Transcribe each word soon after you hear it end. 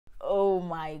Oh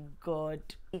my god,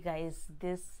 you guys,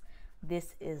 this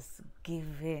is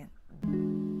giving.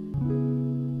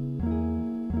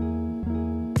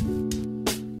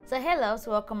 So hello,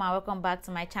 so welcome back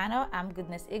to my channel. I'm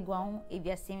Goodness Igwan if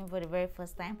you're seeing me for the very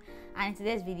first time, and in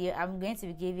today's video I'm going to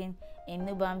be giving a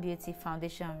Nuban Beauty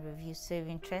foundation review. So if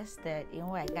you're interested in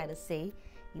what I gotta say,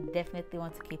 you definitely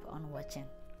want to keep on watching.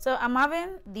 So I'm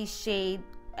having the shade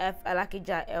F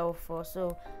Alakija L4,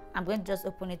 so I'm going to just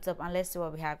open it up and let's see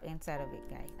what we have inside of it,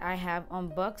 guys. I have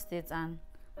unboxed it and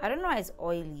I don't know if it's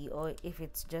oily or if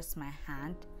it's just my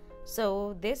hand.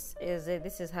 So this is it.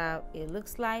 This is how it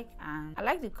looks like, and I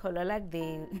like the color, I like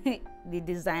the the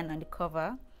design on the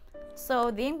cover.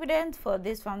 So the ingredient for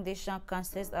this foundation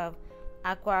consists of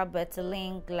aqua,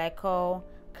 betaline glycol,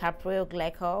 capryl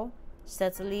glycol.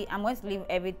 Certainly I'm going to leave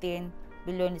everything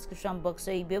below in the description box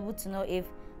so you'll be able to know if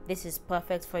this is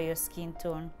perfect for your skin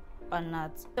tone or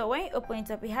not. So when you open it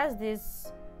up, it has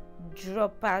this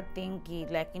dropper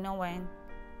thingy, like, you know, when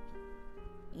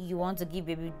you want to give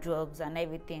baby drugs and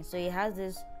everything. So it has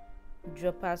this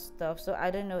dropper stuff, so I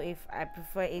don't know if I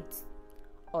prefer it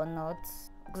or not,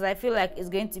 because I feel like it's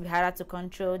going to be harder to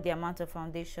control the amount of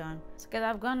foundation. So because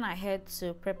I've gone ahead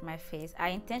to prep my face, I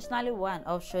intentionally wore an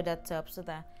off shoulder top so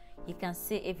that you can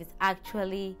see if it's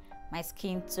actually my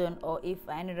skin tone or if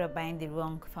I ended up buying the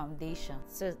wrong foundation.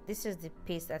 So this is the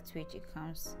paste at which it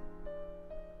comes.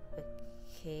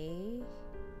 Okay,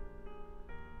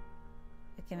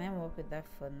 let me work with that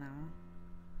for now.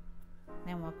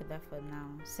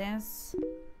 Since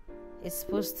it's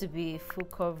supposed to be full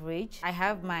coverage, I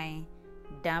have my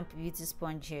damp beauty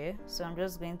sponge here, so I'm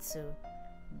just going to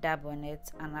dab on it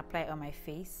and apply it on my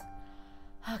face.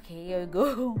 Okay, here we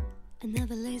go.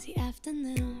 Another lazy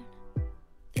afternoon,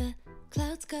 the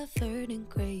clouds covered in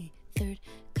gray, third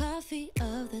coffee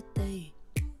of the day.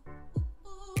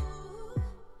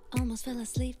 Almost fell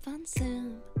asleep on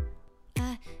Zoom,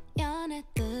 I yawn at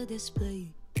the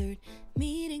display, third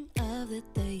meeting of the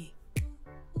day.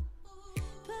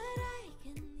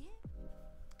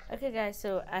 Okay guys,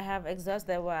 so I have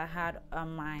exhausted what I had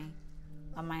on my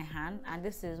hand, and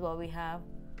this is what we have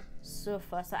so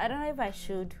far. So I don't know if I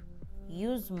should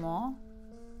use more,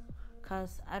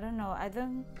 because I don't know,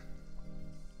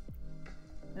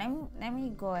 let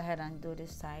me go ahead and do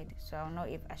this side so I'll know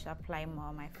if I should apply more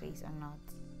on my face or not.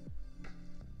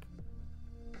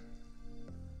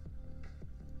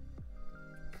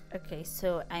 Okay,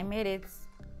 so I made it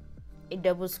a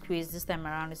double squeeze this time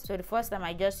around. So the first time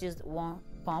I just used one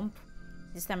pump,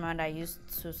 this time around I used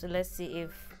two. So let's see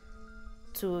if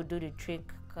two will do the trick,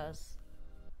 because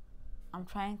I'm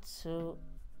trying to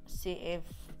see if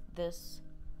this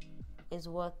is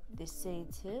what they say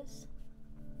it is.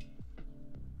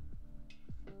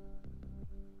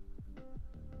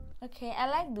 Okay, I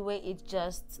like the way it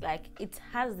just, like, it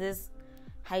has this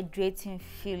hydrating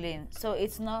feeling, so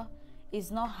it's not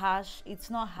harsh, it's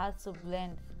not hard to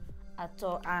blend at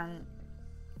all, and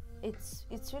it's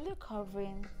really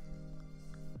covering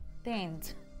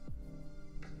things.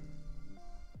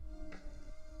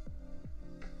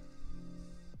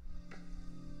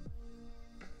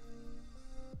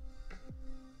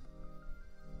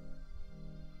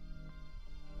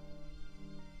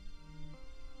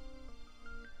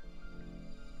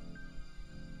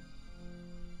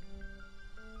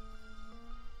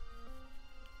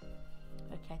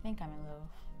 Okay, I think I'm in love.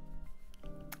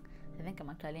 I think I'm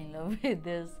actually in love with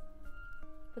this,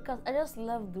 because I just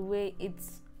love the way it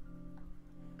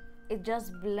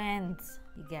just blends.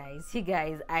 You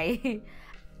guys, I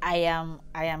am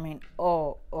in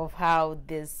awe of how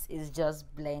this is just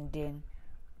blending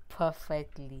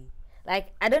perfectly.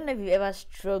 Like, I don't know if you ever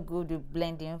struggled with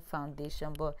blending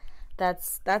foundation, but that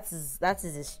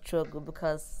is a struggle,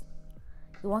 because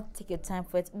you want to take your time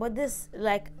for it. But this,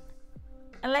 like,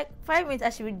 in like 5 minutes I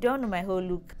should be done with my whole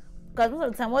look, because most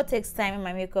of the time what takes time in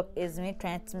my makeup is me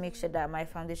trying to make sure that my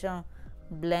foundation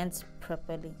blends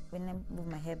properly. When I move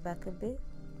my hair back a bit,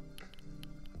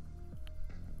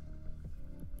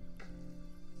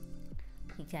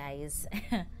 you guys,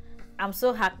 I'm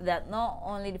so happy that not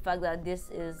only the fact that this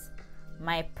is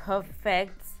my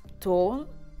perfect tone,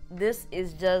 this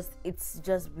is just, it's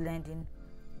just blending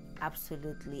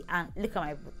absolutely. And look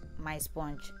at my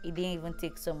sponge, it didn't even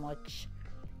take so much.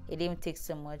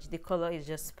 The color is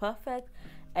just perfect,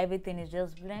 everything is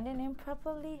just blending in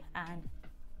properly. And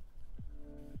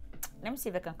let me see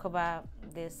if I can cover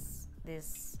this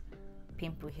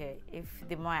pimple here. If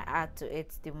the more I add to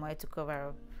it, the more to cover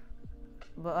up.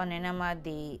 But on a normal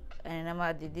day,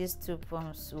 these two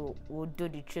pumps will do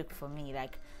the trick for me.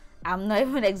 Like, I'm not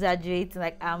even exaggerating,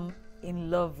 like, I'm in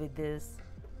love with this.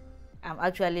 I'm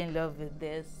actually in love with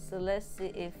this. So let's see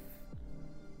if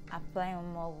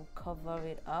applying more will cover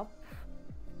it up.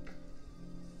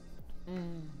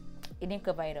 It didn't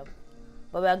cover it up,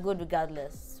 but we are good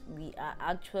regardless. We are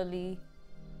actually,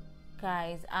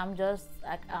 guys, I'm just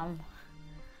like I'm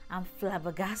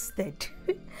flabbergasted.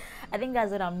 I think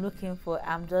that's what I'm looking for.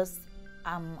 I'm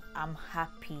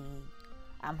happy.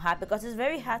 I'm happy because it's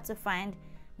very hard to find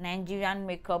Nigerian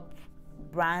makeup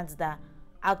brands that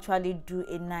actually do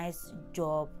a nice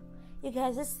job. You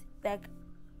guys, it's like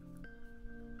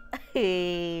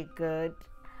hey, good.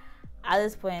 At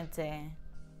this point,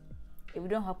 if you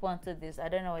don't hop onto this, I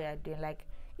don't know what you're doing. Like,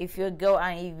 if you're a girl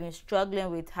and you've been struggling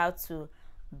with how to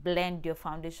blend your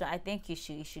foundation, I think you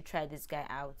should try this guy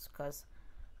out, because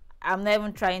I'm not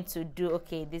even trying to do,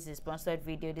 okay, this is sponsored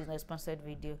video, this is not sponsored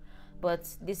video, but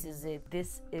this is it.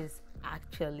 This is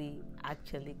actually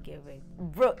giving.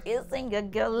 Bro, isn't your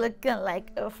girl looking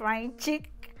like a fine chick?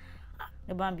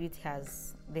 Nuban Beauty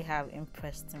they have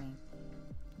impressed me.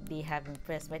 They have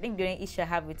impressed me. I think the only issue I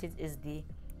have with it is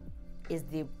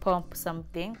the pump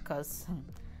something, because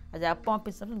as they're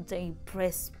pumping something, you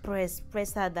press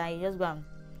hard, and you just go and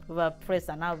over press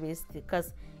and now waste it,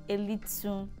 because a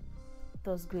little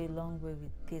does go a long way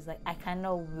with this. Like, I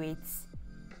cannot wait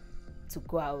to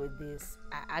go out with this.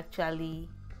 I actually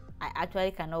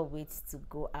cannot wait to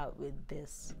go out with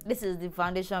this. This is the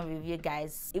foundation review,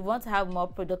 guys. If you want to have more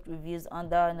product reviews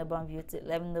under Nuban Beauty,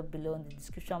 let me know below in the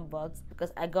description box,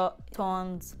 because I got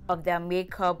tons of their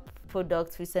makeup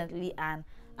products recently and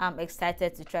I'm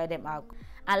excited to try them out.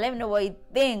 And let me know what you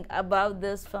think about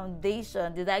this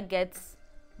foundation. Did I get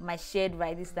my shade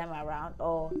right this time around,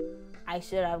 or I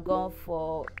should have gone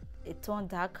for a tone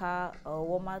darker or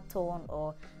warmer tone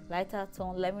or lighter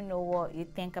tone? Let me know what you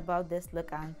think about this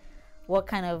look and what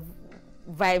kind of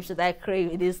vibe should I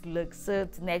create with this look. So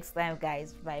till next time,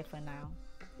 guys, bye for now.